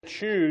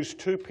choose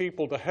two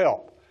people to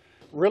help.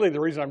 Really, the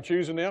reason I'm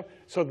choosing them,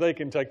 so they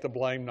can take the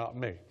blame, not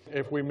me,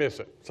 if we miss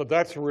it. So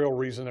that's the real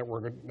reason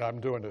that I'm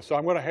doing this. So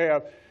I'm going to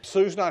have,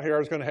 Sue's not here, I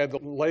was going to have the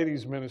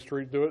ladies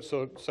ministry do it.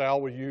 So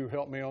Sal, will you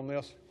help me on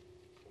this?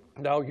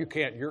 No, you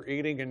can't. You're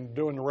eating and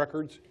doing the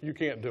records. You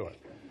can't do it.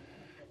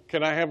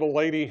 Can I have a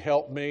lady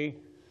help me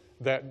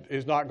that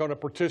is not going to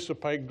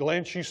participate?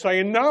 Glenn, she's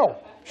saying no.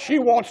 She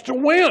wants to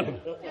win.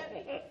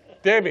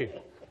 Debbie.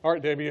 All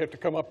right, Debbie, you have to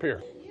come up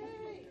here.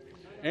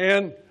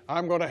 And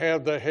I'm going to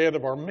have the head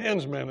of our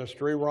men's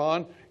ministry,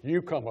 Ron,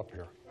 you come up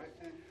here.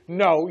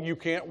 No, you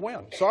can't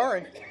win.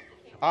 Sorry.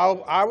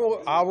 I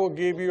will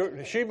give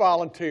you, she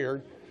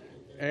volunteered,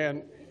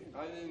 and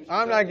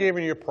I'm not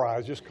giving you a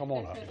prize. Just come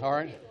on up, all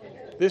right?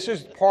 This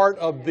is part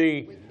of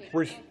the,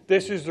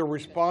 this is the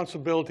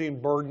responsibility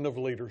and burden of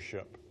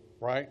leadership,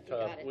 right?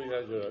 We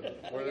got to do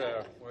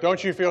it.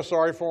 Don't you feel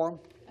sorry for them?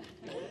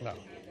 No.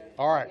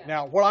 All right.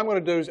 Now, what I'm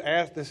going to do is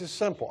ask, this is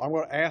simple. I'm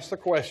going to ask the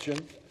question.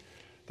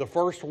 The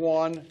first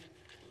one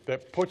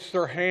that puts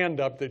their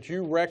hand up that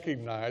you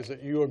recognize,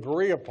 that you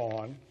agree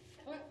upon,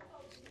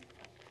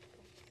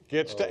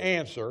 gets to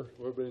answer.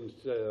 We're being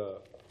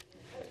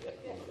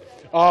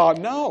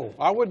no,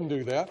 I wouldn't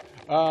do that.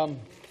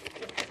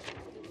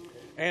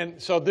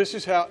 And so this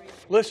is how,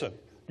 listen,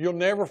 you'll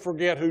never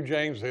forget who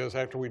James is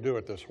after we do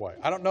it this way.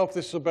 I don't know if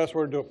this is the best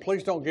way to do it.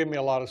 Please don't give me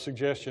a lot of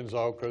suggestions,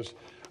 though, because,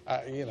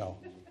 you know,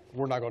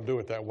 we're not going to do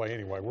it that way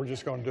anyway. We're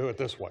just going to do it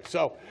this way.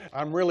 So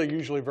I'm really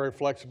usually very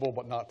flexible,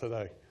 but not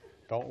today.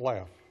 Don't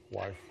laugh,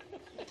 wife.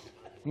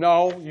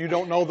 No, you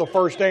don't know the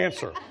first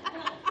answer.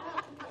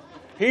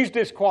 He's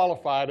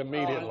disqualified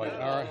immediately,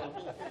 all right?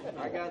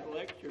 I got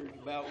lectures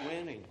about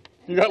winning.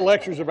 You got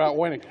lectures about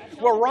winning.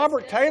 Well,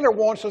 Robert Taylor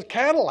wants a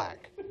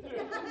Cadillac.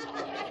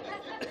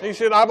 He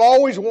said, I've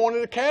always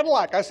wanted a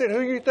Cadillac. I said, who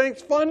do you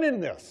think's funding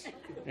this?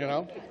 You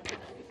know?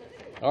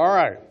 All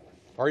right.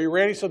 Are you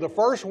ready? So the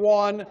first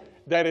one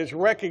that is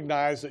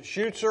recognized, that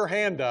shoots her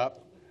hand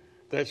up,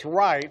 that's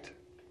right,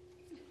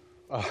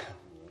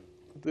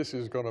 this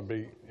is going to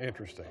be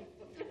interesting.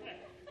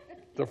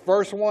 The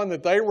first one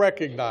that they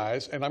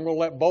recognize, and I'm going to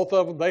let both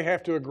of them, they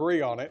have to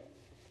agree on it.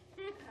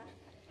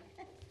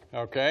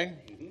 Okay?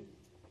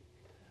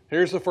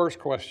 Here's the first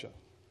question.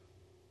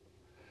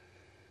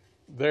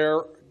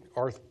 There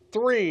are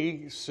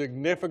three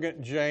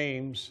significant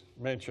James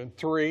mentioned,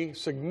 three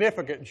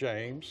significant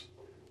James.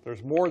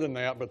 There's more than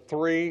that, but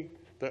three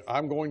that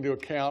I'm going to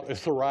account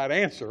as the right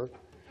answer.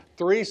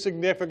 Three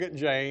significant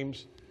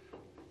James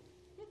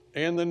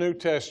in the New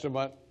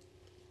Testament.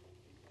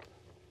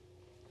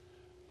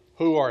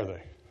 Who are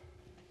they?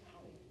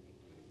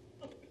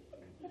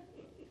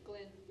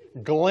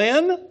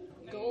 Glenn?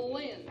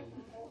 Glenn.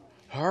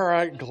 All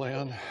right,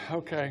 Glenn.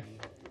 Okay.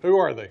 Who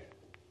are they?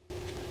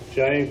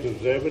 James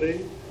of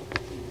Zebedee,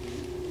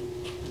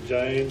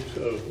 James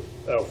of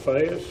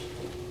Alphaeus,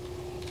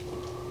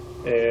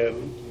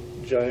 and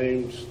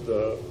James,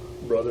 the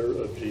brother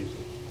of Jesus.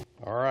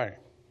 All right.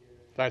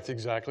 That's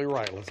exactly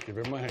right. Let's give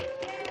him a hand.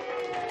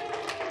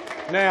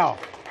 Now,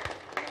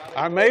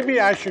 maybe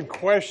I should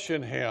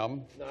question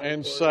him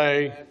and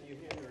say,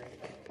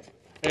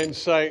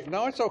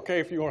 no, it's okay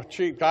if you want to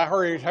cheat. I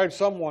heard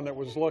someone that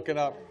was looking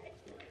up,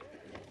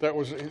 that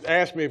was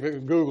asked me if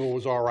Google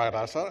was all right.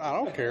 I said, I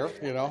don't care,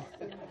 you know.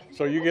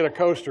 So you get a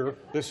coaster.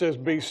 This says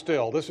be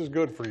still. This is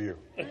good for you.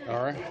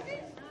 All right.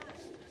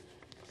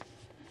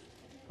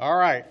 All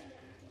right.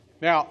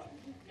 Now,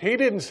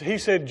 he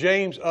said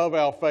James of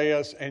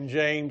Alphaeus and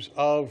James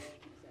of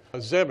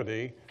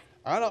Zebedee.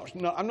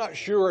 I'm not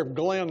sure if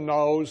Glenn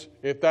knows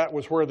if that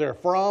was where they're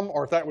from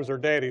or if that was their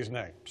daddy's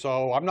name.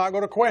 So I'm not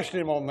going to question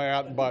him on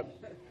that, but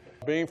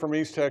being from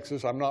East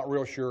Texas, I'm not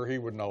real sure he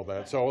would know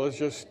that. So let's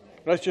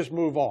just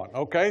move on.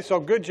 Okay, so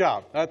good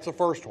job. That's the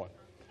first one.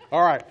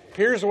 All right,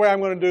 here's the way I'm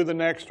going to do the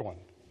next one.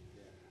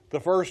 The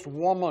first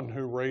woman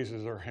who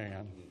raises her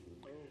hand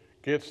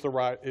gets the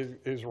right,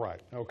 is right,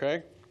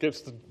 okay?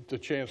 Gets the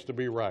chance to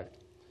be right.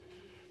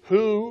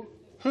 Who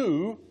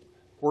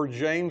were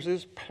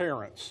James's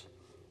parents?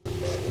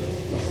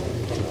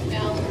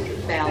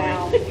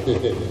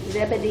 Valerie.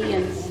 Zebedee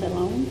and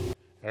Salome.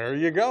 There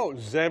you go,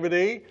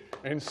 Zebedee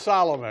and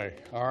Salome,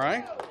 all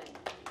right?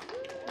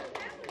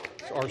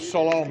 Or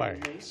Salome.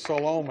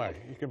 Salome.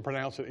 You can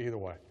pronounce it either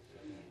way.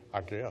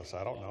 I guess.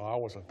 I don't know. I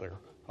wasn't there.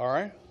 All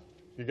right?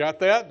 You got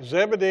that?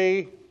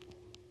 Zebedee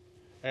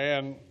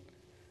and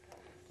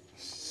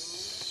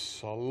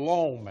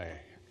Salome.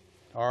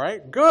 All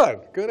right?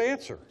 Good. Good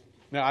answer.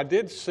 Now, I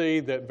did see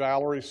that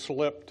Valerie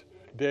slipped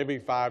Debbie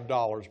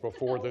 $5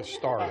 before this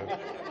started.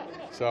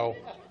 So,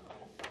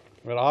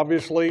 but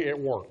obviously it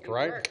worked,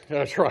 right?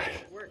 That's right.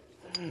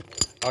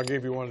 I'll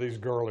give you one of these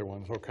girly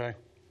ones, okay?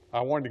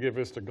 I wanted to give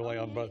this to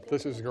Glenn, but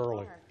this is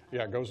girly.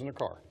 Yeah, it goes in the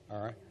car,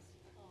 all right?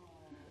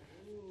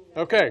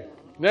 Okay,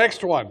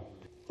 next one.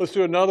 Let's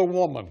do another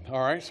woman,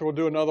 all right? So we'll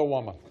do another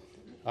woman.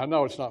 I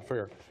know it's not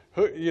fair.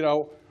 You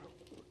know,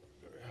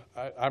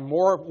 I'm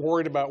more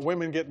worried about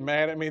women getting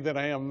mad at me than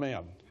I am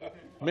men.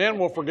 Men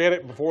will forget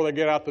it before they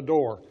get out the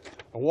door.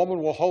 A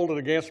woman will hold it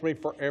against me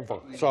forever.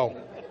 So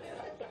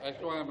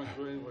That's why I'm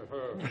agreeing with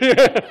her.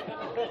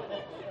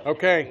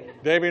 Okay,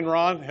 Debbie and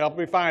Ron, help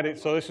me find it.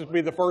 So this would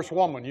be the first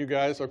woman, you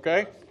guys,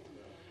 okay?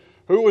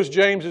 Who was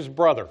James's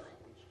brother?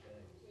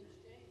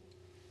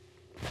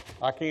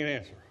 I can't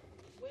answer.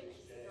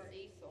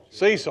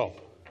 Cecil.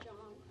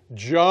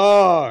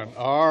 John.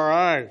 All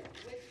right.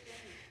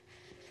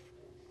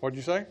 What'd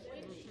you say?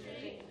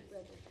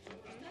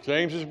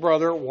 James's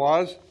brother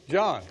was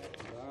John.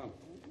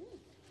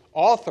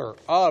 Author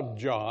of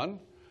John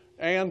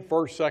and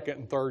 1st, 2nd,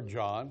 and 3rd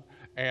John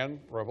and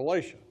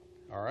Revelation.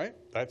 All right?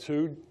 That's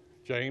who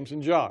James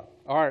and John.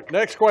 All right,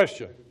 next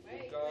question.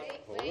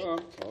 Hold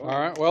on. All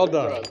right, well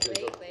done.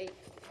 Wait.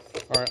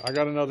 All right, I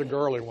got another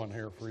girly one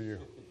here for you.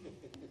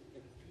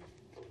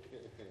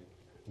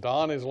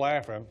 Don is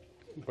laughing,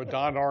 but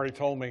Don already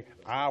told me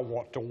I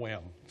want to win.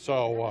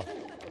 So,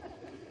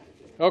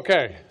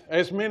 okay,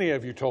 as many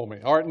of you told me.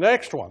 All right,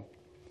 next one.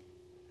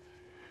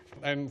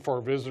 And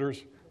for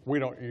visitors,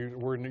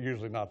 we're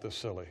usually not this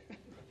silly.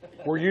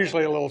 We're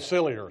usually a little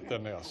sillier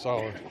than this.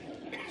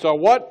 So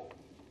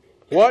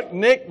what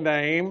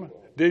nickname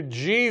did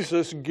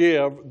Jesus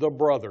give the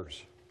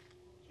brothers?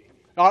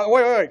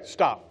 Wait,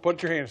 stop.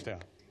 Put your hands down.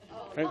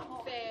 Fair.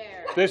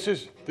 This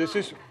is.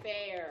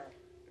 Fair.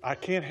 I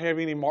can't have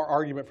any more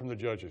argument from the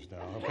judges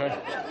now, okay?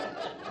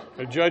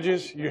 The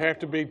judges, you have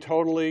to be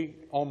totally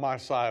on my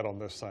side on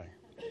this thing.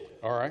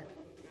 All right?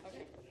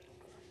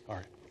 All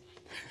right.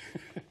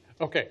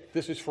 Okay,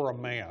 this is for a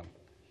man.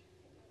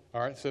 All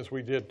right, since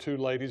we did 2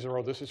 ladies in a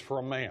row, this is for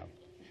a man.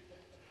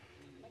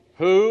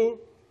 Who,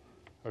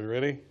 are you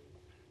ready?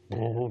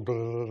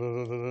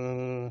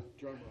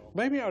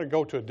 Maybe I ought to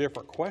go to a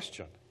different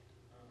question.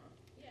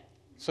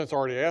 Since I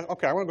already asked,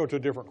 okay, I'm going to go to a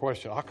different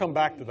question. I'll come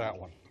back to that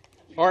one.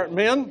 All right,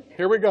 men,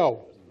 here we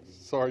go.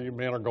 Sorry, you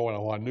men are going,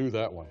 oh, I knew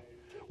that one.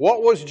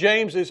 What was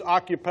James's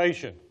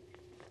occupation?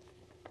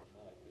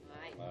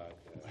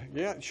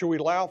 Yeah, should we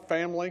allow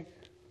family?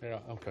 Yeah,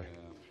 okay.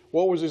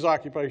 What was his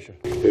occupation?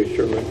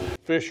 Fisherman.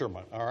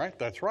 Fisherman. All right,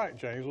 that's right.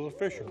 James was a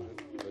fisherman.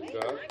 Good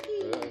job.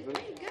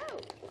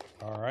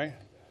 All right.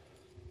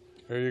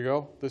 There you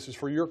go. This is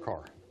for your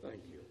car.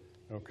 Thank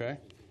you. Okay.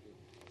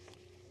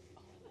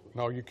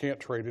 No, you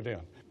can't trade it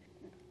in.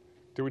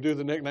 Did we do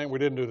the nickname? We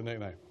didn't do the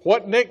nickname.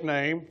 What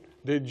nickname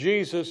did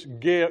Jesus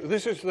give?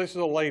 This is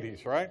the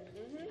ladies, right?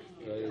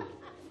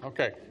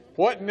 Okay.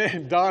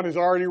 Don is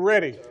already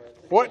ready.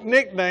 What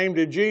nickname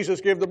did Jesus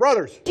give the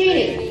brothers?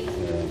 Genie.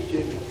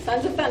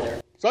 Sons of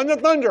Thunder. Sons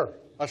of Thunder.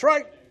 That's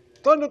right.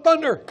 Sons of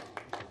Thunder.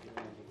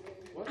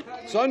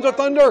 Sons of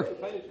Thunder.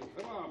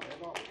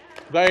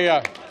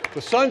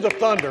 The Sons of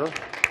Thunder,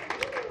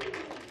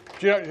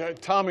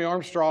 Tommy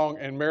Armstrong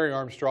and Mary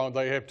Armstrong,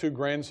 they have 2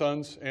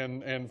 grandsons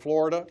in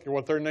Florida.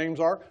 What their names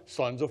are?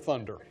 Sons of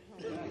Thunder.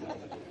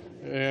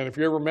 And if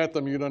you ever met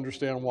them, you'd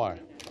understand why.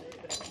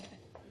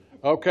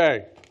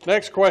 Okay,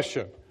 next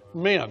question.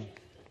 Men.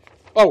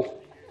 Oh,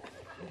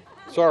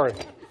 sorry.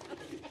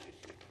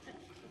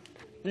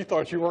 You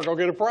thought you weren't going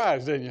to get a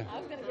prize, didn't you? I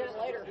was going to get it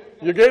later.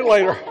 You get it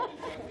later.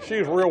 She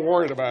was real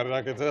worried about it,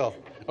 I could tell.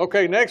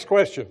 Okay, next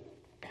question.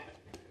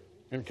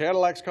 And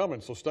Cadillac's coming,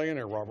 so stay in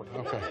there, Robert.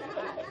 Okay.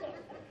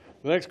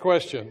 The next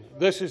question.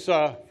 This is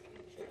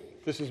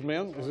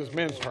men? Is this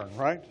men's turn,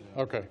 right?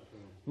 Okay.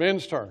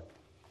 Men's turn.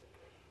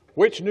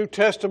 Which New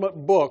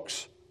Testament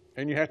books,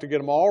 and you have to get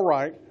them all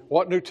right,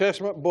 what New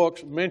Testament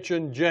books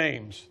mention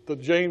James, the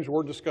James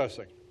we're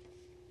discussing?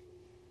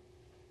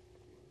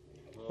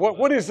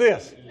 What is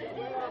this?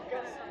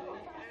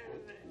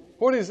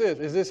 What is this?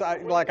 Is this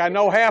like I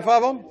know half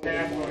of them?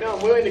 No,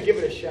 I'm willing to give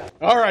it a shot.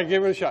 All right,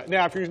 give it a shot.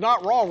 Now, if he's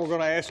not wrong, we're going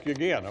to ask you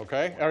again,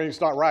 okay? I mean,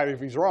 it's not right.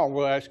 If he's wrong,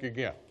 we'll ask you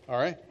again, all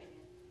right?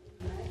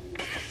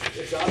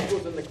 The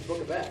Gospels in the book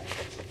of Acts.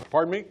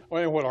 Pardon me?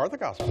 Well, what are the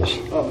Gospels?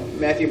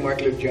 Matthew,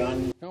 Mark, Luke,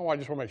 John. No, I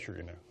just want to make sure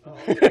you know.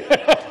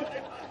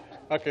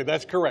 Okay,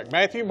 that's correct.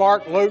 Matthew,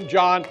 Mark, Luke,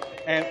 John,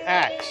 and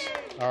Acts,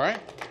 all right?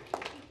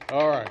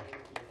 All right.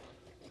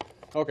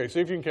 Okay, see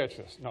if you can catch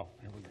this. No,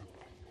 here we go.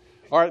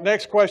 All right,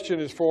 next question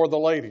is for the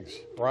ladies,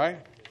 right?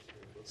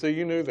 See,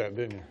 you knew that,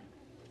 didn't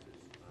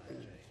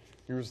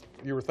you?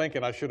 You were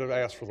thinking I should have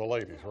asked for the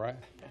ladies, right?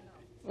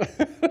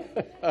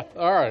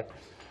 All right.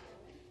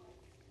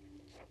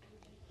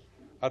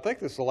 I think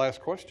this is the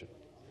last question.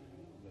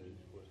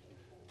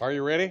 Are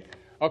you ready?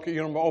 Okay,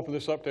 you want to open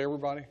this up to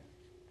everybody?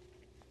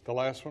 The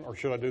last one? Or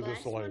should I do this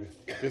to the ladies?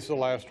 This is the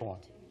last one.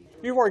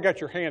 You've already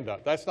got your hand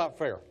up. That's not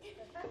fair.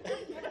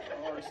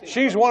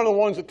 She's one of the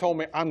ones that told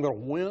me, I'm going to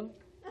win,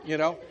 you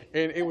know.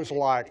 And it was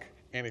like,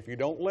 and if you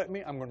don't let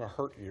me, I'm going to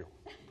hurt you.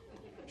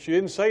 She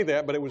didn't say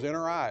that, but it was in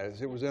her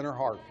eyes. It was in her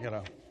heart, you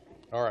know.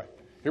 All right,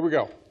 here we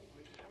go.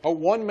 Oh,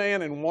 1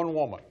 man and 1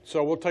 woman.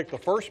 So we'll take the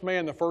first man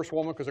and the first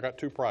woman because I got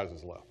 2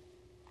 prizes left.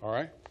 All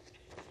right?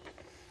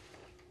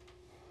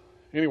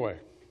 Anyway,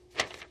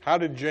 how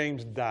did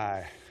James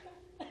die?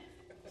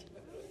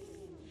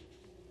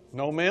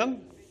 No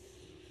men?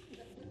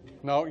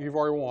 No, you've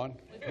already won.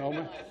 No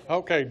men?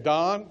 Okay,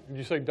 Don. Did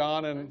you say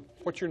Don and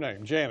what's your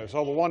name? Janice.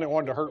 Oh, the one that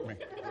wanted to hurt me.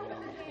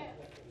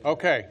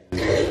 Okay.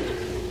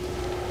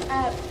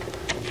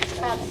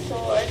 By the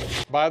sword.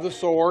 By the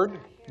sword.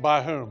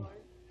 By whom?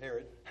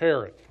 Herod.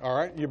 Herod. All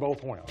right, you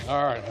both win.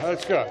 All right,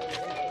 that's good.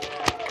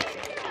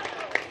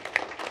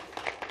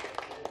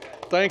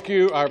 Thank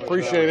you. I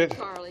appreciate it.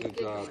 Carly, Good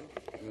job.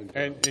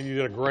 And you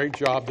did a great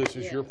job. This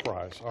is your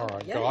prize. All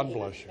right, God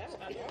bless you.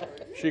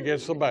 She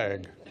gets the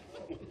bag.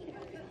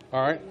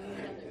 All right.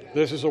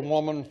 This is a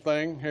woman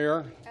thing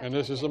here, and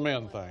this is a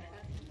men thing.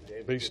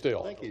 Be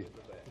still. Thank you.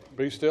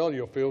 Be still,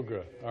 you'll feel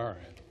good. All right.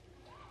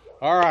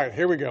 All right,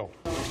 here we go.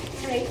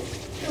 Hey,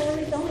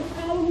 Charlie, the only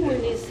problem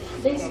when he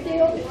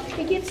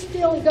gets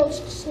still, he goes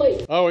to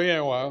sleep. Oh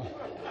yeah, well,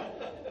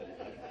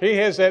 he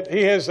has that.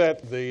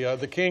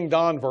 The King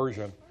Don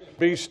version.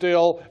 Be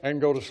still and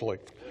go to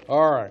sleep.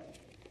 All right.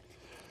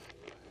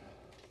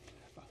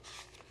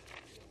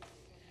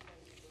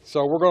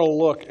 So we're going to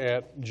look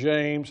at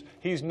James.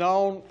 He's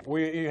known.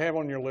 You have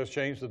on your list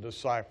James the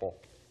disciple.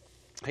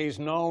 He's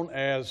known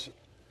as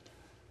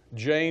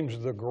James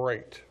the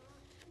Great.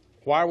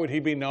 Why would he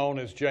be known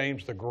as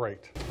James the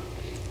Great?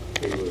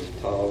 He was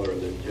taller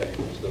than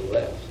James the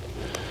Less.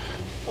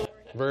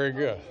 Very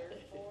good.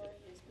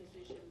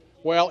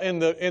 Well, in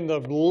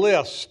the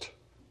list,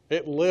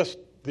 it lists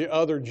the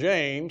other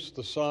James,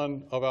 the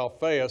son of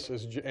Alphaeus,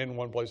 in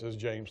one place as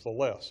James the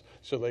Less.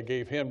 So they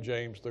gave him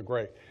James the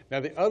Great. Now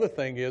the other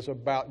thing is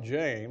about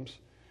James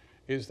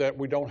is that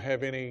we don't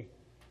have any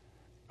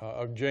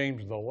of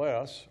James the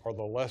Less or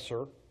the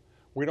Lesser.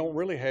 We don't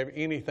really have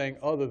anything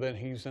other than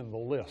he's in the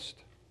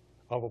list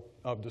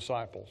of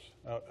disciples,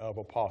 of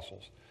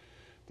apostles.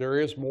 There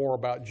is more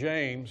about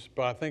James,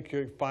 but I think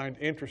you'll find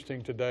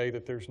interesting today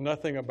that there's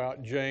nothing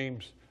about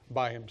James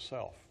by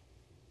himself.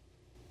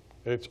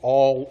 It's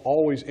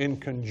always in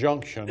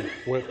conjunction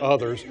with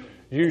others,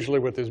 usually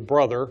with his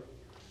brother,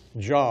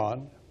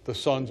 John, the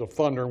sons of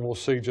thunder, and we'll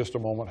see just a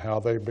moment how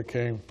they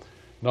became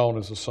known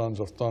as the sons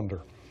of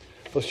thunder.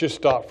 Let's just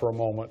stop for a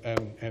moment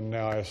and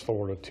now ask the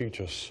Lord to teach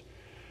us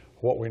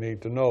what we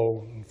need to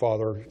know. And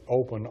Father,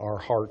 open our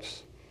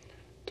hearts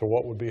to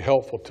what would be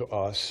helpful to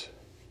us.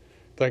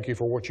 Thank you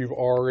for what you've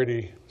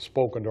already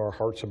spoken to our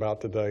hearts about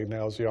today.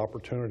 Now is the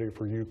opportunity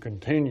for you to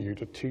continue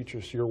to teach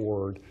us your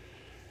word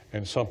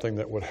and something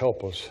that would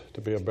help us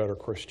to be a better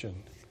Christian.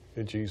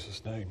 In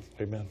Jesus' name,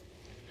 amen.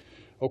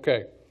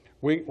 Okay,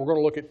 we're going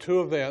to look at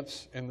two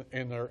events in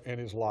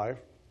his life,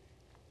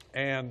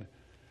 and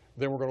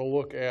then we're going to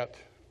look at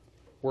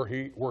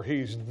where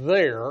he's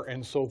there,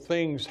 and so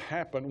things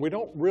happen. We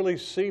don't really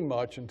see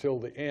much until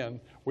the end.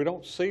 We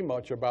don't see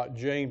much about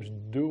James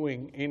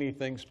doing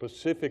anything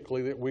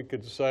specifically that we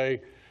could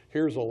say,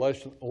 here's a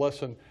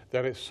lesson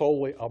that is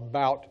solely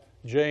about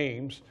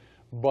James,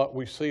 but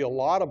we see a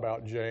lot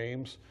about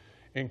James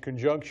in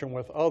conjunction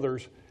with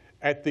others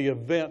at the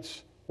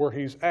events where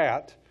he's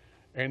at.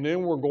 And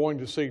then we're going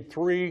to see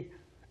three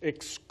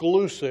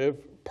exclusive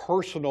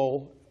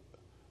personal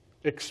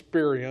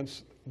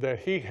experience that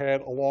he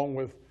had along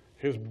with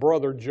his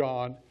brother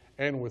John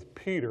and with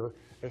Peter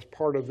as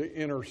part of the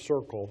inner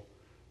circle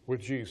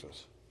with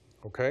Jesus.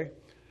 Okay?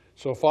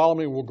 So follow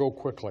me, we'll go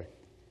quickly.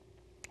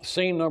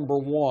 Scene number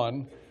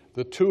one,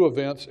 the two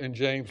events in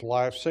James'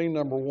 life. Scene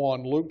number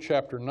one, Luke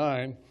chapter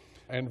 9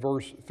 and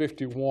verse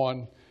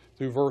 51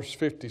 through verse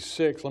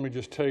 56. Let me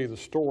just tell you the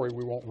story.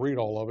 We won't read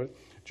all of it.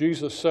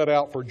 Jesus set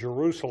out for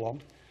Jerusalem.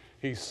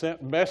 He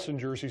sent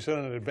messengers. He sent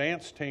an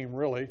advance team,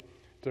 really,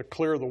 to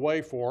clear the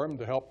way for him,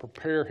 to help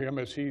prepare him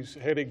as he's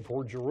heading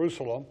for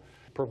Jerusalem,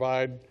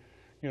 provide,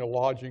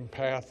 lodging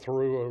path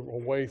through, a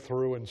way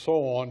through, and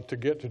so on to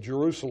get to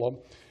Jerusalem.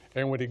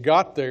 And when he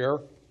got there,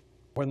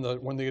 when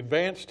the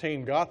advance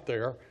team got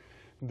there,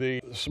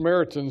 the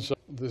Samaritan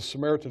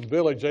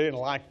village, they didn't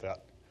like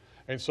that.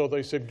 And so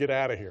they said, get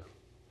out of here.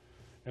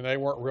 And they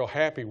weren't real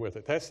happy with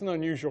it. That's an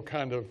unusual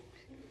kind of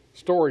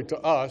story to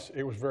us.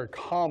 It was very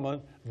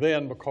common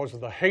then because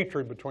of the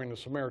hatred between the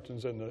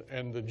Samaritans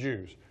and the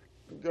Jews.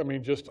 I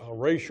mean, just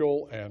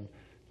racial and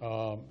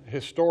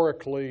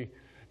historically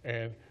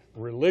and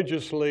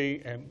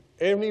religiously and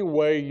any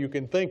way you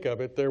can think of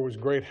it, there was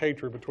great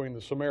hatred between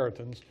the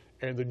Samaritans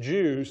and the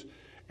Jews.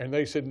 And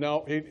they said,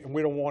 no,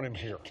 we don't want him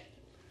here.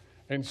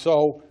 And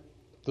so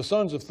the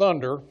sons of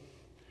thunder,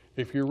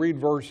 if you read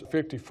verse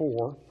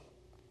 54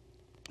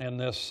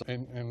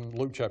 in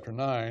Luke chapter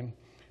 9,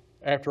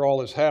 after all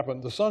this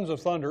happened, the sons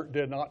of thunder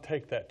did not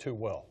take that too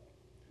well.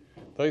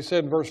 They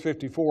said in verse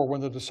 54,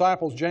 when the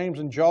disciples James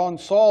and John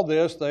saw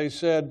this, they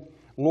said,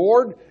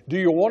 Lord, do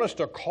you want us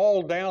to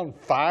call down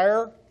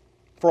fire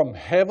from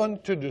heaven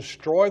to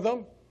destroy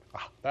them?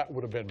 That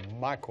would have been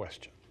my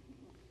question.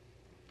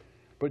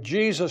 But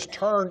Jesus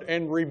turned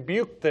and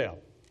rebuked them,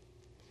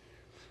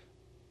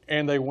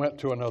 and they went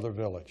to another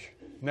village.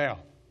 Now,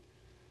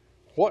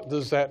 what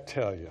does that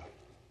tell you?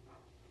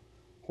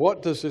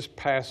 What does this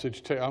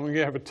passage tell you? I'm going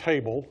to have a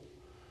table.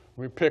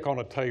 We pick on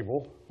a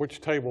table.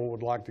 Which table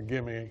would like to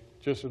give me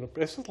this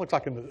looks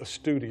like a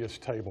studious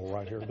table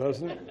right here,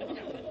 doesn't it?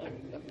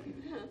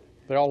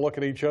 They all look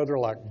at each other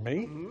like,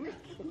 me?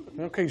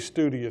 Okay,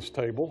 studious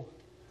table.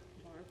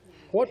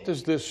 What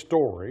does this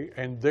story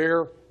and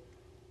their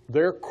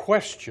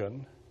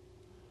question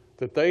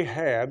that they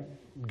had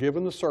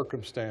given the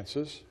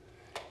circumstances,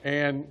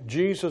 and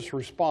Jesus'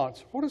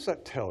 response, what does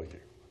that tell you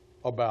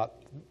about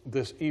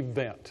this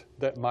event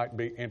that might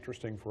be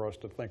interesting for us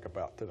to think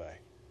about today?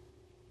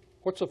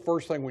 What's the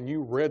first thing when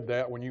you read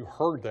that, when you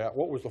heard that,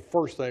 what was the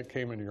first thing that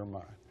came into your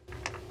mind?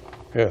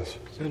 Yes.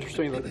 It's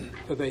interesting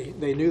that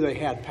they knew they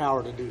had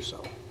power to do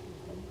so.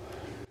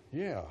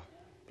 Yeah,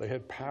 they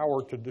had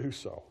power to do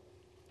so.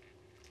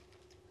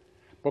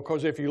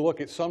 Because if you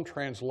look at some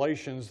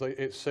translations,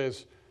 it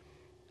says,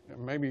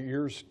 maybe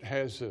yours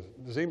has,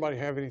 does anybody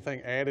have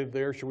anything added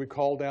there? Should we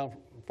call down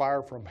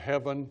fire from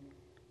heaven?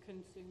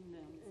 Consume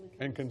them.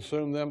 And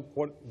consume them?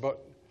 What?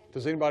 But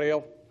does anybody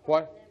else,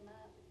 what?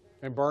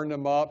 And burn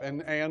them up. And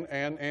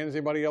does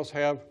anybody else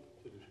have?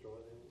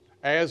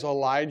 As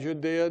Elijah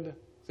did.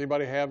 Does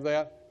anybody have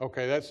that?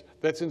 Okay,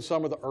 that's in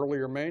some of the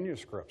earlier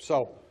manuscripts.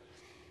 So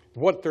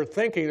what they're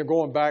thinking, they're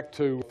going back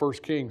to 1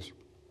 Kings.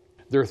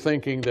 They're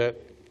thinking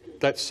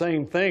that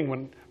same thing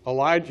when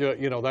Elijah,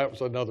 that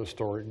was another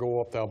story. Go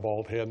up thou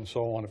bald head and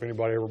so on. If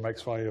anybody ever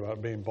makes fun of you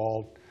about being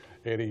bald,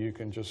 Eddie, you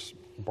can just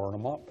burn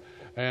them up.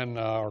 And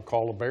or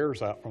call the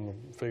bears out from the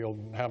field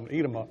and have them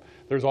eat them up.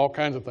 There's all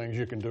kinds of things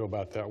you can do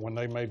about that when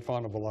they made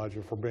fun of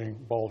Elijah for being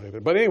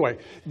bald-headed. But anyway,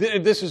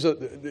 this is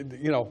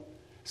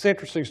it's an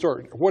interesting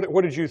story.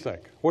 What did you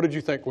think? What did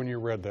you think when you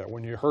read that?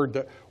 When you heard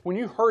that? When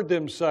you heard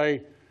them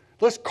say,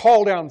 "Let's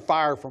call down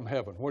fire from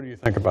heaven." What do you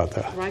think about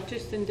that?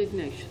 Righteous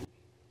indignation.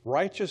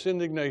 Righteous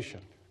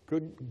indignation.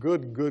 Good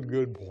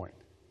point.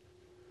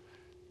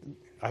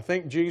 I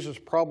think Jesus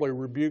probably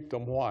rebuked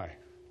them. Why?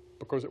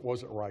 Because it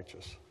wasn't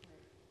righteous.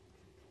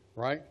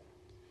 Right?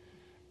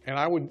 And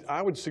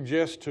I would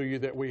suggest to you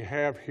that we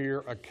have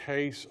here a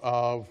case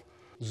of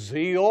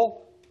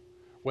zeal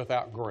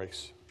without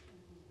grace.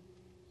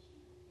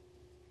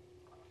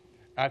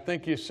 I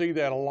think you see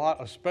that a lot,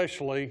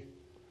 especially,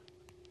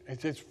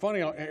 it's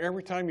funny,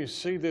 every time you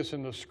see this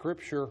in the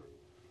Scripture,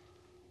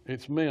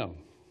 it's men.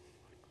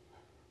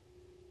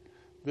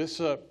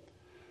 It's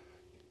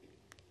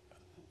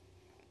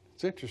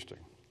interesting.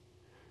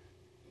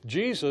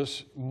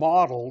 Jesus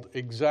modeled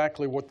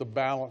exactly what the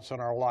balance in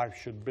our life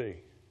should be.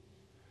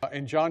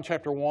 In John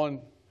chapter 1,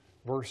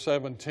 verse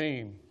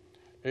 17,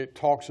 it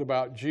talks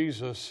about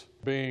Jesus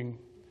being,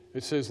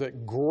 it says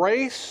that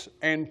grace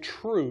and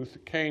truth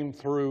came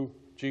through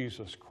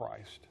Jesus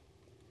Christ.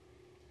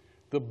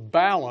 The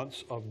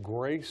balance of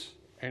grace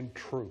and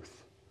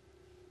truth.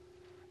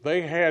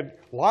 They had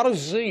a lot of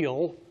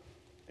zeal,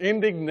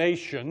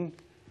 indignation,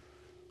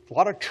 a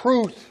lot of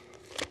truth,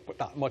 but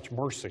not much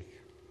mercy.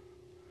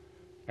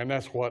 And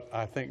that's what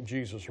I think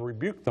Jesus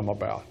rebuked them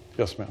about.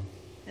 Yes, ma'am.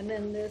 And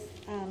then this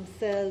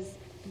says,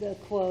 the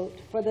quote,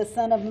 "For the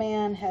Son of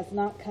Man has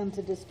not come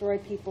to destroy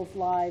people's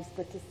lives,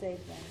 but to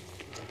save them."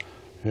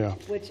 Yeah.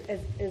 Which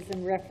is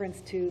in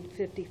reference to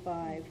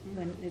 55,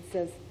 when it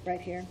says right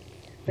here.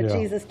 But Yeah.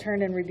 Jesus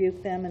turned and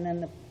rebuked them, and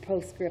then the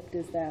postscript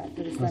is that,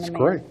 for the Son That's of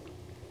Man. great.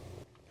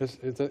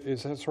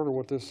 Is that sort of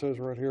what this says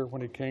right here?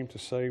 When he came to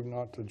save,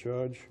 not to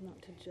judge? Not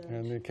to judge.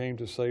 And he came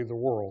to save the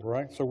world,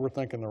 right? So we're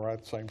thinking the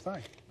same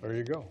thing. There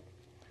you go.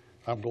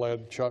 I'm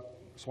glad Chuck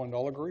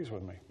Swindoll agrees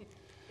with me.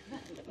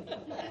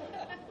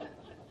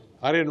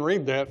 I didn't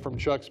read that from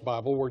Chuck's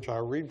Bible, which I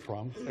read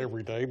from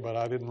every day, but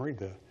I didn't read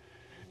that.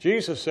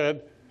 Jesus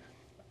said,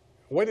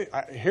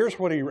 here's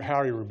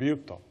how he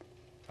rebuked them.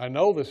 I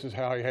know this is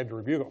how he had to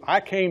rebuke them. I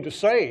came to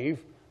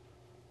save,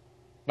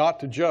 not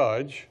to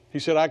judge. He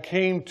said,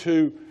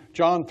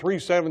 John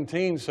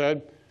 3:17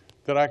 said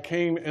that I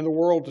came in the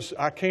world,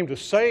 I came to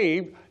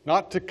save,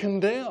 not to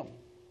condemn.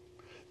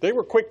 They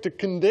were quick to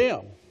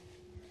condemn.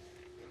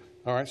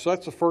 All right, so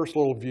that's the first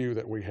little view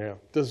that we have.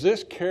 Does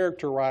this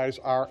characterize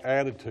our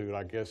attitude,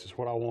 I guess, is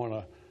what I want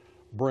to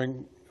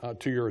bring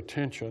to your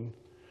attention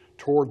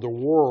toward the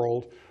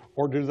world,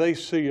 or do they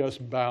see us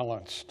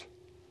balanced,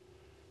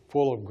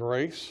 full of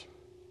grace,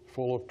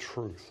 full of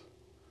truth?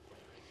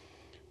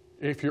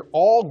 If you're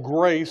all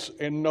grace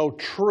and no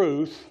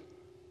truth,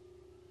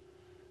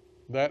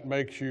 that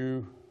makes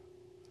you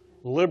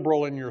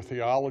liberal in your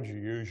theology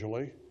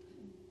usually,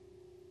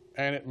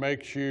 and it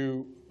makes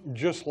you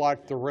just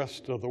like the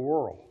rest of the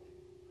world.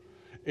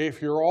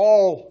 If you're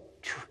all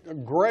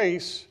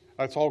grace,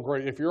 that's all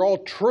great. If you're all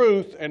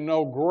truth and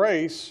no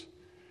grace,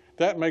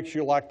 that makes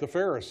you like the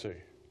Pharisee.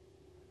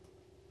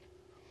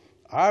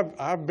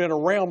 I've been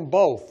around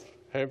both.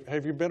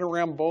 Have you been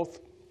around both,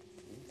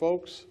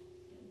 folks?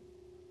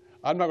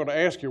 I'm not going to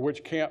ask you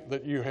which camp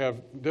that you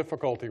have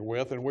difficulty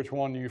with and which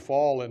one you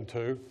fall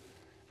into.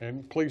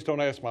 And please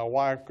don't ask my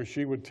wife, because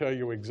she would tell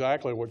you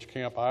exactly which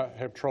camp I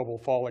have trouble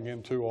falling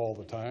into all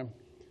the time.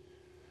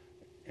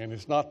 And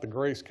it's not the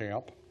grace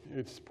camp.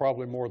 It's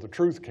probably more the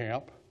truth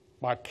camp.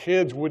 My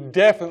kids would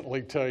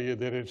definitely tell you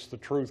that it's the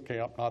truth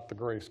camp, not the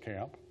grace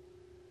camp.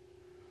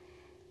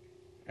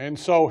 And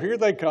so here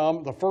they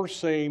come, the first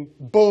scene,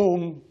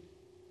 boom,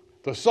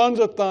 the sons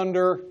of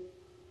thunder,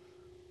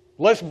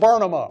 let's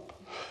burn them up.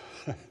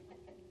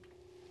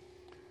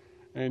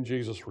 And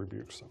Jesus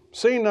rebukes them.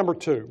 Scene number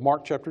 2,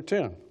 Mark chapter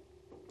 10.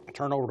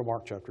 Turn over to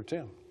Mark chapter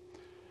 10.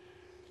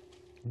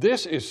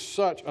 This is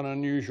such an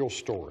unusual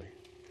story.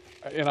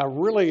 and I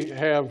really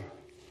have,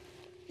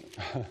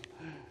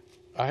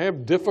 I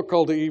have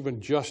difficulty even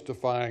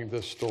justifying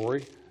this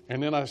story.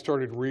 And then I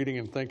started reading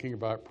and thinking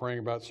about, praying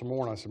about it some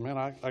more, and I said, man,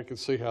 I can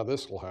see how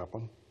this will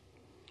happen.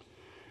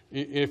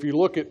 If you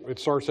look at, it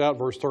starts out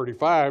verse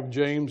 35,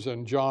 James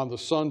and John, the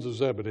sons of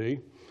Zebedee.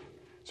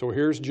 So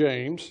here's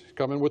James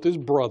coming with his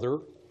brother,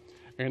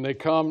 and they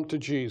come to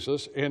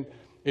Jesus. And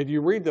if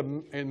you read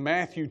in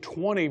Matthew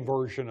 20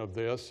 version of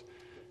this,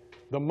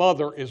 the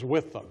mother is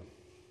with them,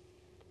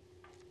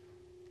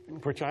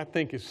 which I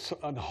think is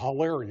a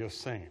hilarious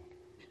scene.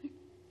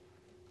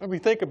 I mean,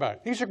 think about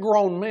it. These are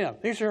grown men.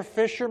 These are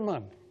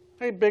fishermen.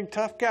 Hey, big,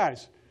 tough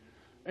guys.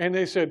 And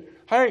they said,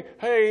 hey,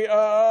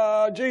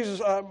 Jesus,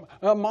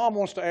 Mom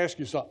wants to ask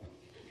you something.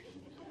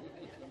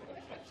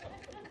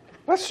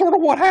 That's sort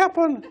of what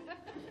happened.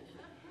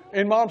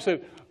 And Mom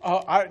said,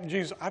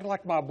 Jesus, I'd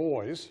like my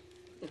boys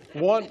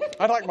one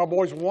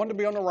to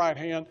be on the right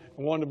hand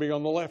and one to be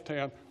on the left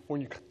hand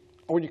when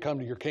you come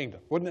to your kingdom.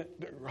 Wouldn't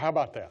it? How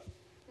about that?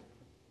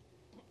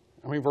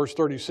 I mean, verse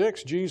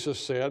 36, Jesus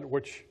said,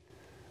 which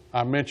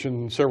I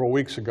mentioned several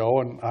weeks ago,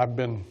 and I've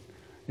been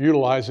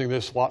utilizing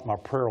this a lot in my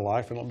prayer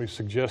life, and let me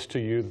suggest to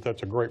you that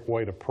that's a great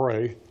way to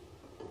pray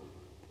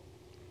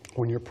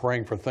when you're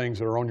praying for things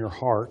that are on your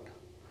heart.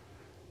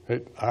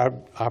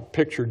 I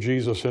picture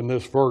Jesus in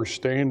this verse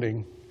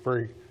standing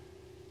very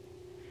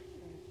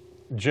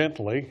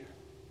gently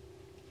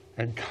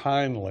and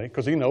kindly,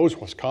 because he knows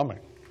what's coming.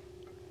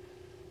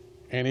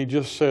 And he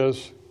just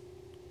says,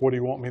 what do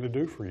you want me to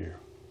do for you?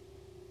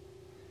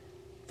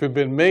 If it had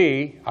been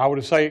me, I would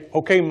have said,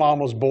 okay,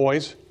 mama's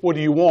boys, what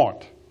do you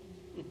want?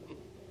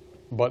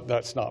 But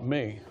that's not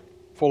me.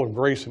 Full of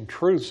grace and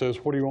truth says,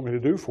 what do you want me to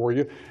do for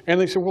you? And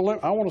they said, well,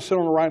 I want to sit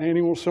on the right hand,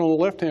 he wants to sit on the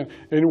left hand.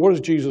 And what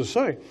does Jesus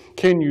say?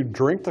 Can you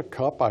drink the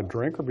cup I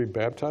drink or be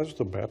baptized with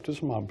the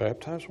baptism I'm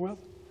baptized with?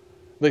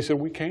 They said,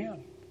 we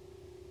can.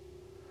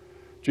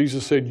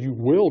 Jesus said, you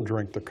will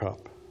drink the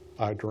cup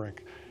I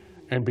drink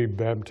and be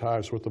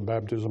baptized with the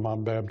baptism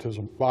I'm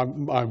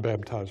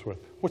baptized with.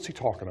 What's he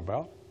talking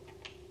about?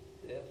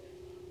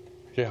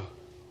 Yeah.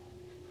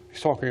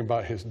 He's talking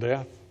about his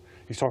death.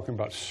 He's talking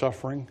about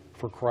suffering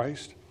for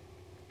Christ.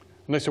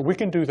 And they said, we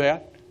can do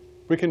that.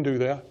 We can do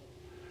that.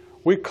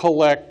 We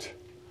collect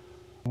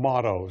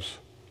mottos.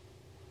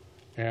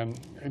 And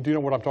do you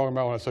know what I'm talking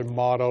about when I say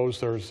mottos?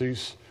 There's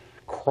these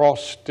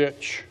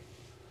cross-stitch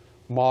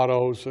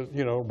mottos,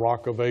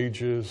 Rock of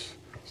Ages,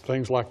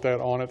 things like that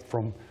on it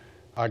from,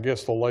 I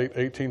guess, the late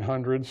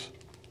 1800s.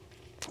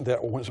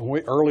 That was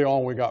early on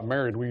when we got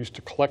married, we used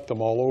to collect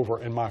them all over.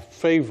 And my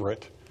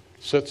favorite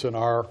sits in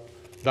our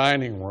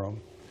dining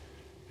room,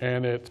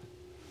 and it's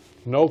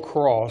no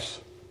cross,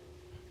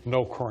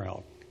 no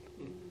crown.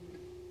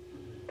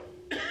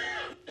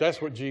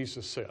 That's what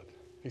Jesus said.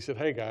 He said,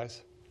 hey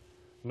guys,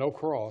 no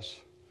cross,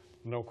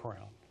 no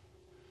crown.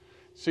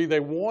 See,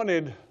 they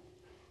wanted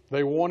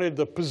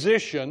the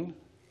position,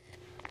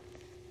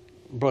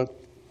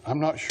 but I'm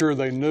not sure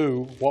they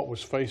knew what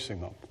was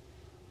facing them.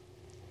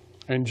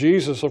 And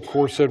Jesus, of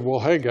course, said, well,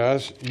 hey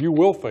guys, you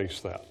will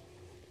face that.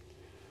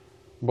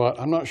 But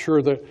I'm not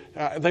sure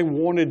that they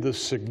wanted the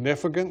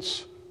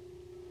significance,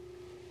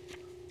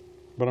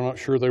 but I'm not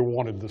sure they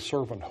wanted the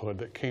servanthood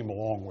that came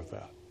along with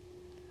that.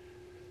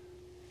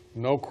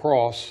 No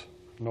cross,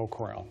 no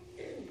crown.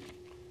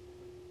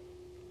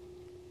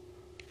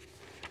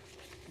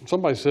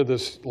 Somebody said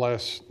this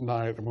last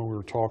night when we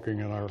were talking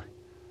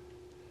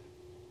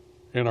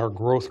in our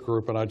growth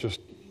group, and I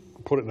just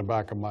put it in the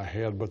back of my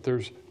head, but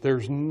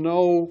there's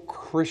no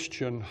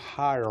Christian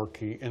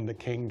hierarchy in the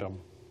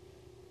kingdom.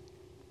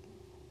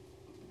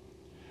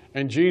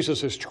 And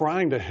Jesus is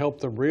trying to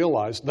help them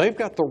realize they've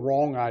got the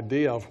wrong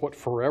idea of what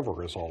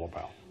forever is all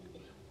about.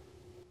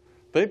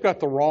 They've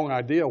got the wrong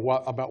idea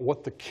about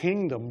what the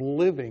kingdom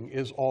living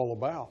is all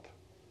about.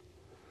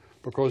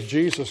 Because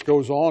Jesus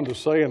goes on to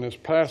say in this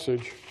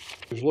passage,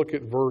 look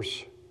at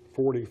verse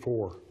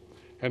 44.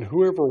 And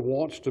whoever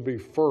wants to be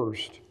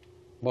first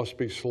must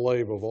be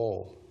slave of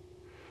all.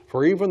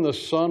 For even the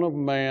Son of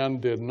Man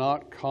did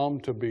not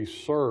come to be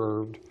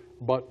served,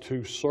 but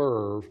to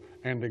serve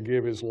and to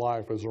give his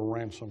life as a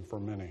ransom for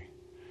many.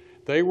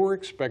 They were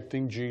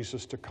expecting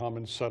Jesus to come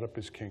and set up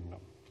his kingdom.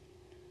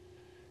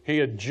 He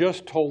had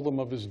just told them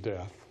of his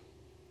death.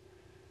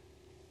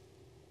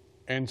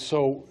 And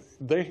so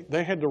they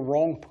had the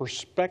wrong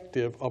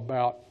perspective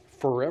about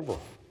forever.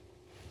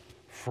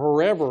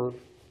 Forever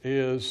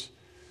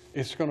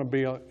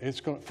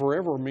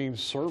forever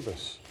means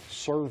service,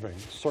 serving.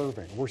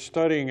 We're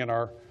studying in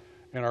our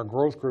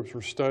growth groups,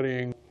 we're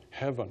studying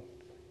heaven.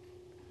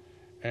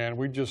 And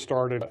we just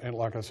started, and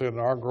like I said, in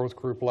our growth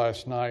group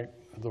last night,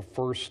 the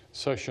first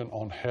session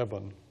on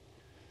heaven.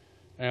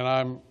 And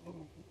I'm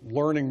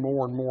learning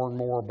more and more and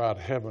more about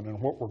heaven and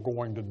what we're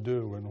going to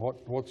do and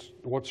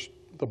what's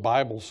the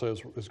Bible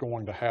says is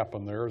going to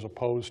happen there, as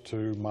opposed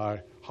to my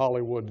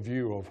Hollywood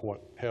view of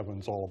what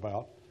heaven's all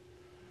about.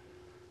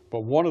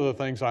 But one of the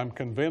things I'm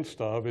convinced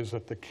of is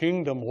that the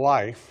kingdom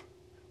life,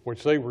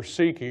 which they were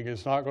seeking,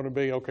 is not going to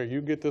be, okay, you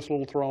get this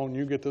little throne,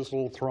 you get this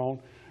little throne.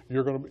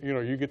 You're going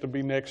to, you get to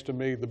be next to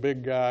me, the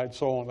big guy, and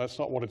so on. That's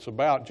not what it's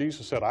about.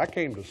 Jesus said, I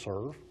came to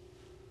serve,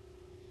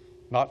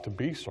 not to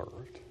be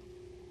served.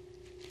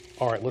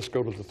 All right, let's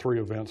go to the 3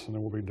 events and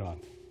then we'll be done.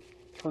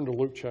 Turn to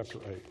Luke chapter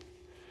 8.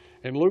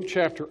 In Luke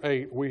chapter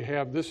 8, we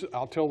have this.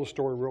 I'll tell the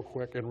story real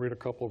quick and read a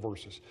couple of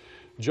verses.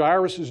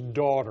 Jairus'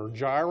 daughter.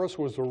 Jairus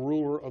was the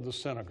ruler of the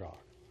synagogue.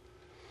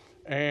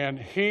 And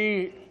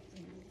he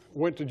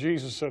went to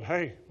Jesus and said,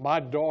 hey, my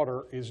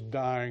daughter is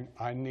dying.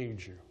 I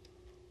need you.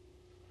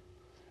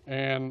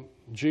 And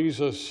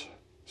Jesus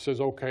says,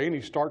 okay, and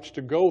he starts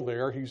to go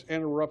there. He's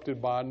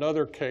interrupted by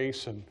another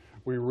case, and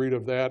we read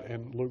of that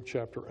in Luke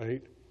chapter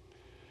 8.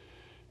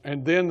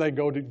 And then they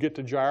go to get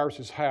to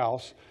Jairus'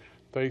 house.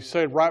 They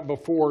said right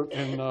before,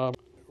 in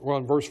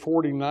verse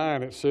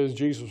 49, it says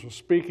Jesus was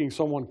speaking.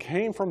 Someone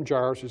came from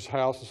Jairus'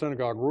 house, the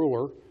synagogue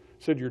ruler,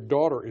 said, your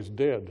daughter is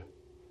dead.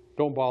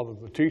 Don't bother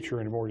the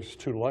teacher anymore. It's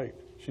too late.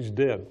 She's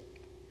dead.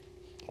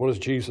 What does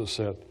Jesus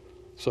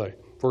say?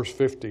 Verse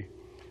 50.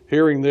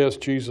 Hearing this,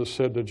 Jesus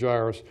said to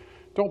Jairus,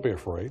 don't be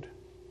afraid.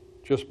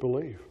 Just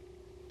believe,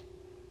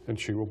 and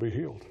she will be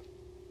healed.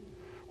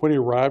 When he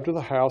arrived at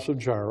the house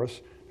of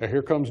Jairus, now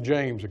here comes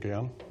James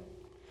again.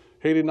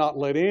 He did not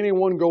let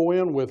anyone go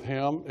in with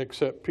him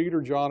except Peter,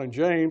 John, and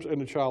James,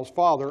 and the child's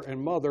father and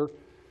mother.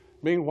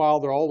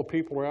 Meanwhile, all the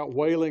people are out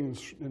wailing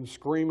and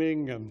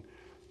screaming, and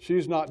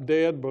she's not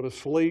dead but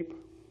asleep.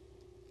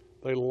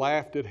 They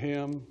laughed at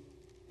him,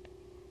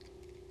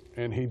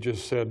 and he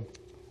just said,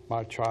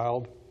 my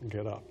child,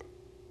 get up.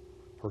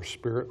 Her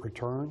spirit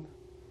returned,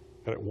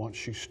 and at once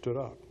she stood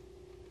up.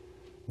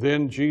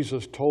 Then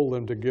Jesus told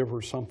them to give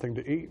her something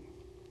to eat.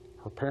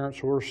 Her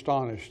parents were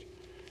astonished,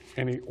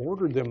 and he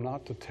ordered them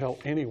not to tell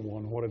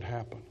anyone what had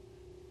happened.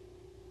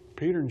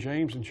 Peter and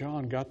James and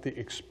John got the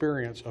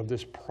experience of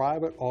this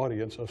private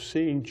audience of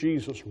seeing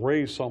Jesus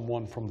raise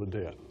someone from the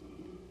dead.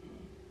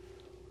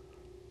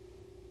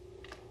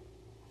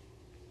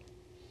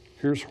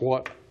 Here's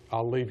what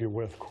I'll leave you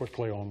with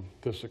quickly on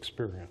this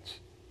experience.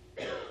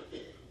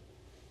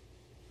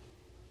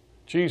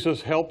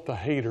 Jesus helped the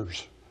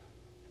haters.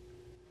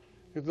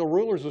 The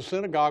rulers of the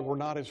synagogue were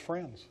not his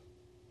friends.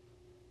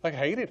 They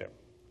hated him.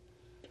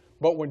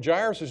 But when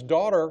Jairus'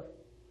 daughter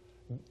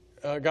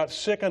got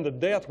sick unto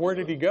death, where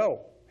did he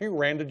go? He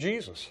ran to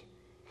Jesus.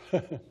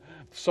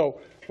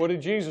 So what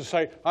did Jesus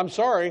say? I'm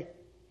sorry,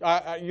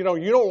 you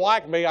don't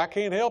like me, I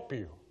can't help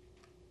you.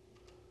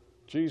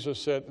 Jesus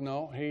said,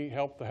 no, he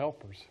helped the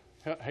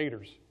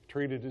haters,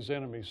 treated his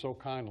enemies so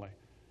kindly.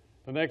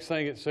 The next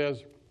thing it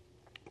says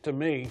to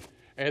me,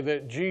 and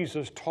that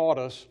Jesus taught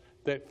us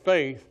that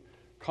faith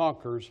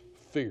conquers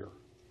fear.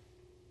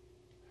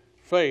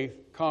 Faith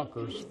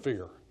conquers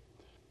fear.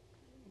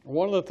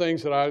 One of the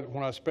things that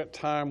when I spent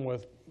time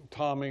with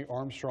Tommy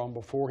Armstrong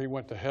before he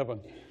went to heaven,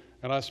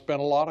 and I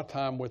spent a lot of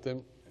time with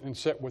him and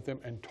sat with him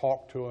and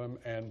talked to him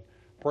and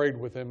prayed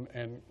with him,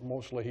 and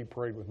mostly he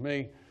prayed with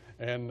me,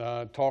 and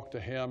talked to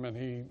him, and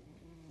he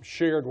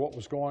shared what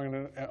was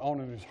going on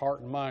in his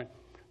heart and mind.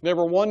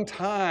 Never one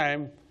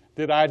time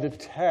did I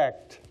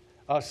detect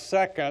a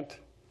second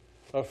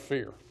of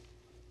fear,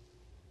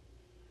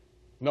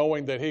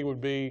 knowing that he would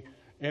be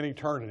in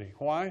eternity.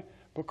 Why?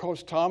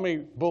 Because Tommy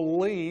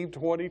believed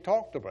what he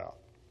talked about.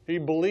 He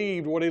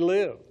believed what he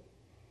lived.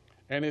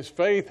 And his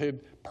faith had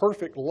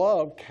perfect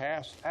love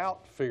cast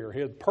out fear.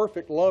 He had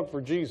perfect love for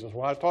Jesus.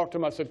 When I talked to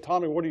him, I said,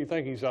 Tommy, what do you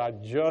think? He said, I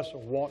just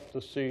want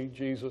to see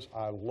Jesus.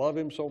 I love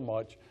him so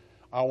much.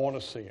 I want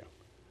to see him.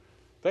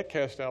 That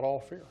cast out all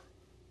fear.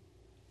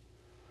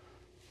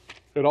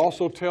 It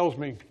also tells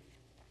me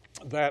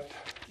that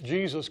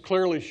Jesus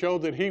clearly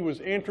showed that he was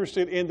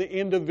interested in the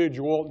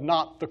individual,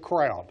 not the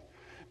crowd.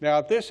 Now,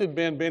 if this had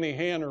been Benny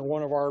Hinn or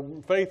one of our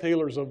faith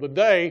healers of the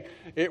day,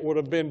 it would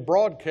have been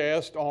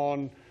broadcast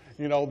on,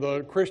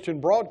 the Christian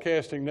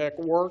Broadcasting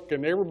Network,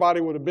 and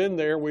everybody would have been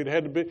there. We'd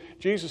had to be.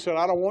 Jesus said,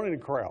 I don't want any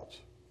crowds.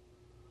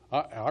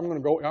 I'm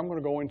going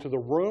to go into the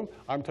room.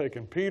 I'm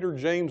taking Peter,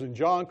 James, and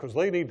John because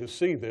they need to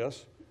see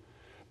this,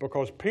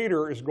 because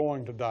Peter is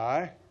going to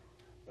die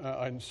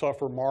and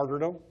suffer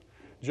martyrdom.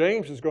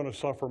 James is going to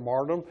suffer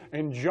martyrdom,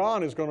 and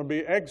John is going to be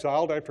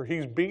exiled after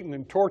he's beaten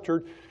and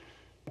tortured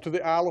to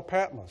the Isle of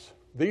Patmos.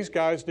 These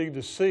guys need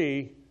to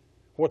see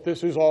what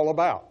this is all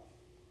about.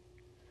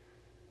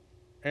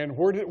 And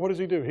what does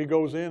he do? He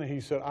goes in and he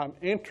said, I'm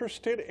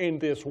interested in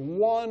this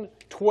one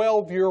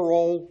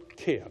 12-year-old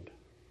kid.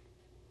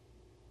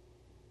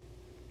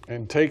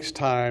 And takes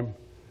time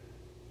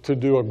to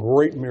do a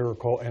great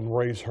miracle and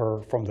raise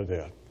her from the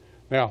dead.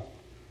 Now,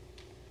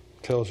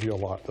 tells you a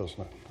lot,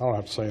 doesn't it? I don't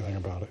have to say anything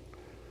about it.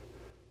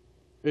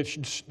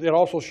 It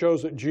also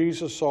shows that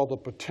Jesus saw the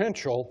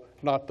potential,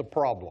 not the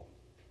problem.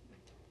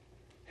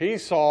 He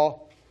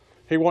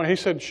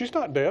said, she's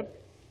not dead.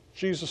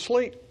 She's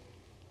asleep.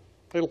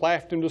 They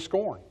laughed him to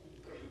scorn.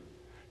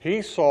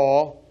 He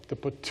saw the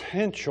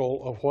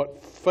potential of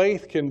what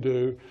faith can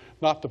do,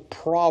 not the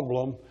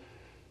problem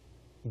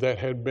that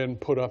had been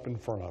put up in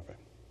front of him.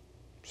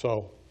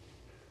 So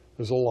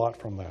there's a lot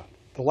from that.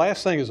 The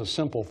last thing is a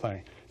simple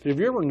thing. Have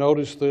you ever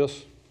noticed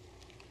this?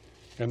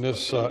 in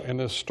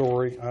this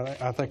story.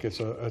 I think it's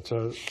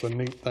a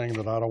neat thing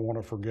that I don't want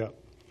to forget.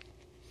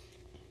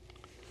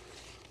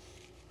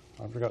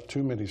 I've got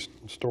too many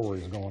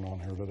stories going on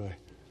here today.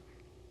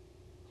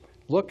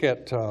 Look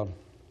at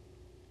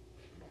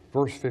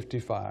verse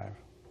 55.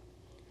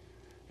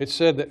 It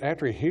said that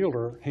after he healed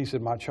her, he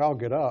said, "My child,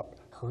 get up."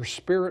 Her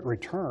spirit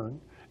returned,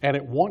 and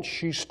at once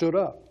she stood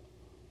up.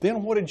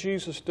 Then what did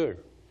Jesus do?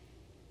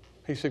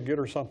 He said, "Get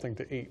her something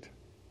to eat."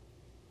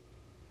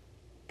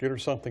 Get her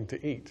something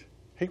to eat.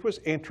 He was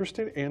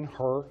interested in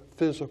her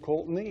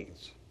physical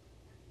needs.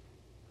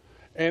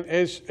 And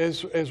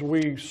as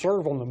we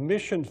serve on the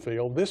mission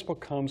field, this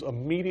becomes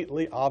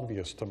immediately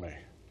obvious to me.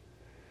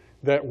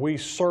 That we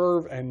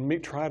serve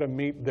and try to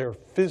meet their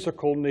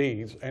physical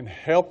needs and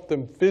help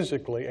them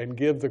physically and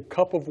give the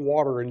cup of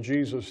water in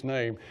Jesus'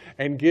 name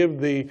and give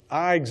the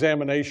eye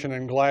examination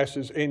and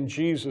glasses in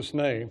Jesus'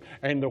 name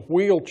and the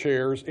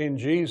wheelchairs in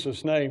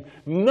Jesus' name.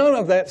 None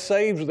of that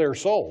saves their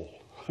soul.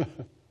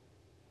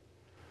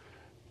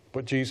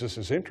 But Jesus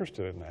is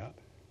interested in that.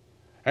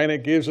 And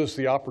it gives us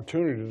the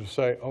opportunity to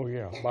say, oh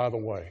yeah, by the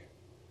way,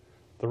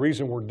 the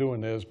reason we're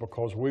doing this is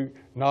because we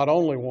not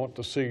only want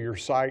to see your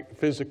sight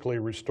physically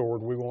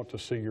restored, we want to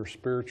see your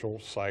spiritual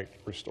sight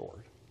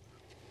restored.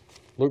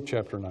 Luke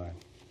chapter 9.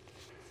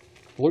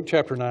 Luke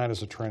chapter 9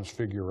 is a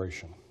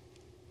transfiguration.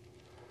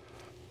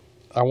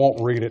 I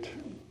won't read it,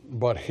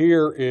 but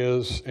here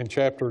is in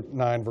chapter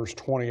 9, verse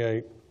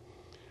 28,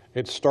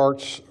 it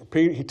starts,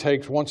 he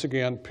takes once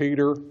again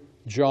Peter,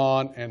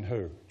 John, and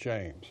who?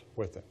 James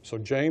with him. So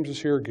James is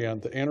here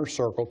again, the inner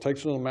circle,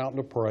 takes him to the mountain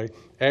to pray.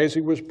 As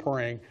he was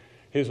praying,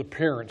 his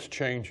appearance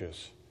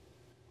changes.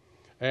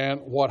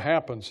 And what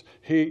happens?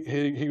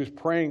 He was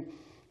praying,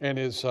 and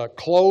his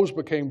clothes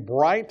became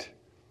bright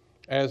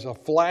as a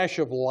flash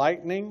of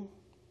lightning.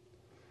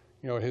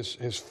 You know,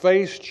 his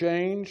face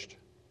changed.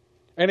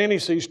 And then he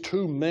sees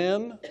two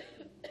men,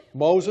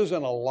 Moses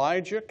and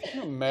Elijah.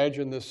 Can you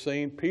imagine this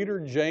scene? Peter,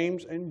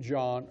 James, and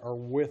John are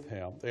with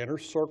him. The inner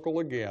circle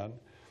again.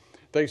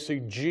 They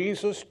see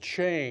Jesus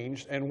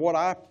changed, and what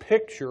I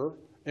picture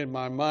in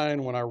my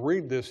mind when I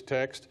read this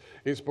text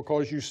is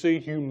because you see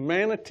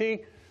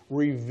humanity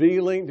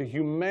revealing, the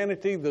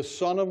humanity, the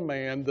Son of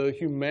Man, the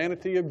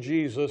humanity of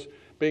Jesus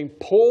being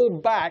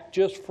pulled back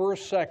just for a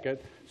second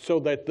so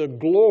that the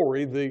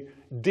glory, the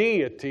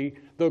deity,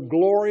 the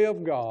glory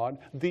of God,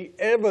 the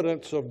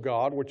evidence of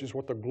God, which is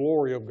what the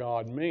glory of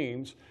God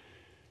means,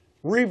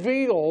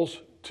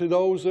 reveals to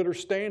those that are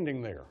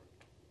standing there.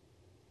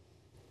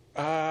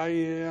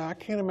 I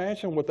can't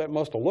imagine what that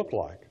must have looked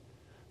like.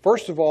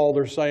 First of all,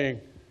 they're saying,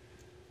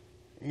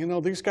 you know,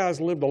 these guys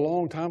lived a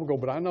long time ago,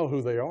 but I know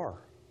who they are.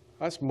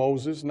 That's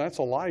Moses and that's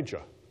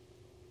Elijah.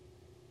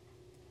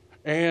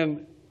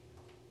 And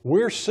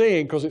we're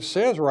seeing, because it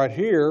says right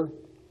here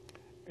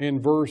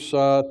in verse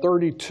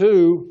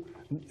 32,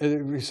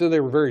 he said they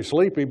were very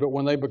sleepy, but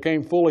when they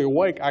became fully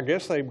awake, I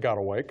guess they got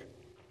awake,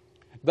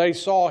 they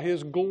saw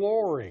his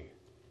glory.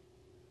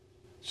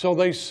 So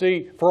they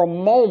see, for a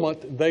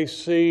moment, they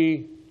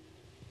see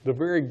the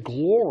very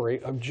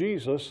glory of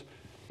Jesus,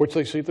 which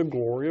they see the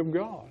glory of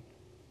God.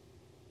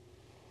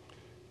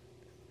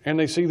 And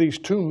they see these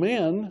two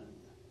men,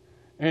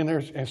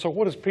 and so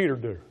what does Peter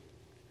do?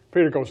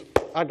 Peter goes,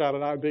 I got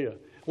an idea.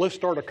 Let's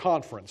start a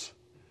conference.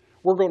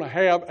 We're going to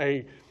have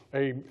a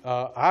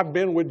I've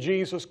been with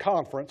Jesus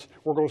conference.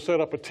 We're going to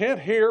set up a tent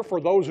here for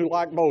those who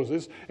like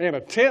Moses, and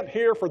a tent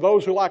here for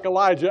those who like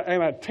Elijah,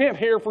 and a tent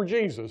here for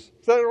Jesus.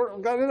 Is that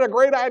a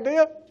great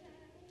idea?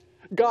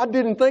 God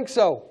didn't think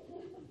so.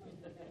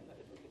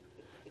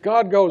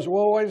 God goes,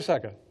 well, wait a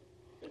second.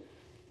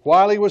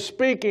 While he was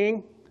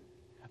speaking,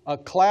 a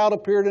cloud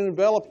appeared and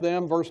enveloped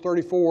them. Verse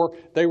 34,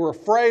 they were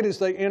afraid as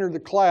they entered the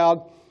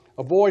cloud.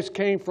 A voice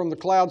came from the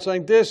cloud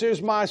saying, this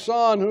is my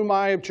son whom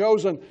I have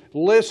chosen.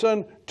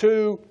 Listen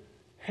to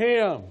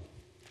him.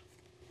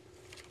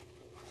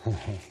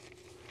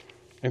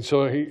 And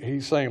so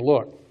he's saying,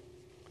 look,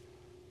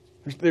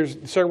 there's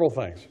several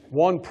things.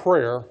 One,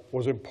 prayer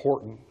was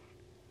important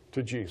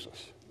to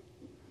Jesus.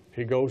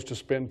 He goes to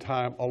spend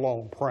time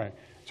alone praying.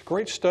 It's a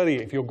great study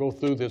if you'll go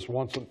through this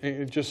once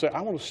and just say,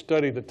 I want to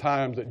study the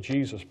times that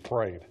Jesus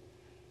prayed.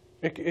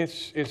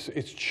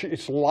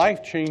 It's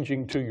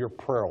life-changing to your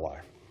prayer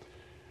life.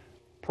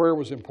 Prayer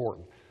was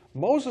important.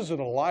 Moses and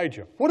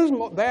Elijah, what does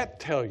that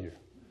tell you?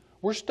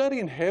 We're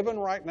studying heaven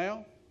right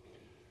now.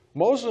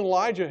 Moses and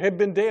Elijah had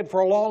been dead for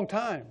a long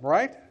time,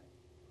 right?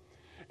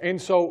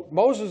 And so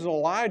Moses and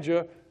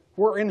Elijah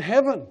were in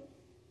heaven.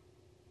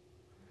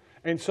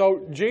 And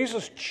so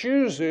Jesus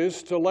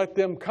chooses to let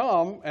them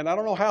come, and I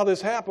don't know how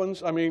this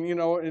happens. I mean, you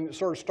know, in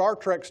sort of Star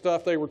Trek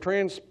stuff, they were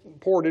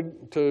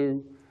transported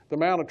to the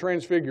Mount of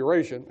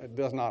Transfiguration. It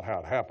does not how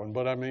it happened,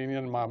 but I mean,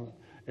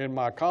 in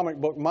my comic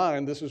book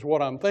mind, this is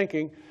what I'm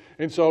thinking.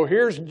 And so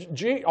here's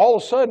all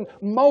of a sudden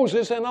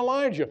Moses and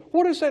Elijah.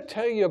 What does that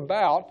tell you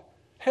about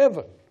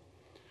heaven?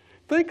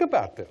 Think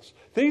about this.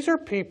 These are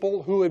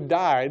people who had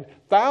died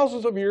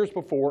thousands of years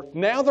before.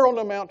 Now they're on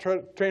the Mount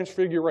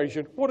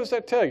Transfiguration. What does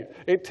that tell you?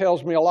 It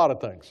tells me a lot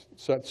of things.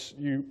 Since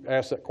you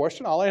asked that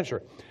question, I'll answer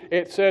it.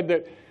 It said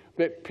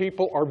that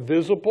people are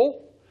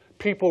visible.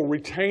 People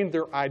retain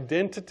their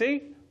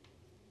identity.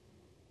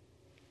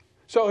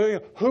 So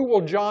who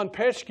will John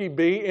Petchke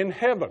be in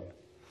heaven?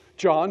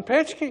 John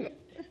Petchke.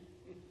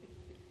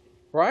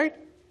 Right?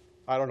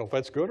 I don't know if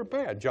that's good or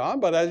bad, John,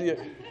 but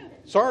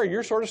sorry,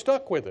 you're sort of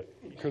stuck with it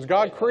because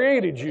God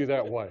created you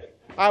that way.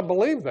 I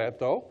believe that,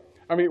 though.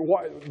 I mean,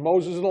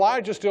 Moses and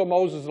Elijah, still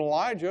Moses and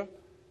Elijah.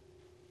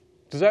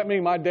 Does that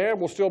mean my dad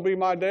will still be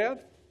my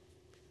dad?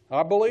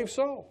 I believe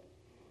so.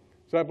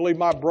 Does that believe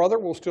my brother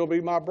will still be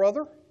my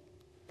brother?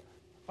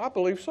 I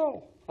believe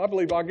so. I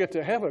believe I'll get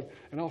to heaven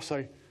and I'll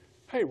say,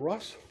 hey,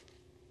 Russ,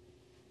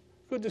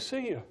 good to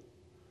see you.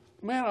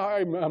 Man,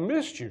 I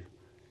missed you.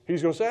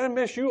 He's going to say, I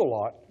miss you a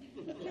lot.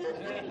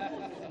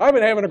 I've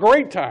been having a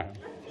great time.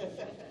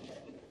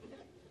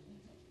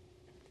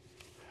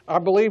 I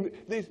believe,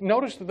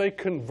 notice that they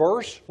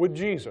converse with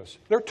Jesus.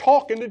 They're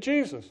talking to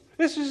Jesus.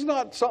 This is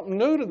not something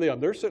new to them.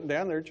 They're sitting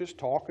down there just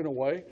talking away.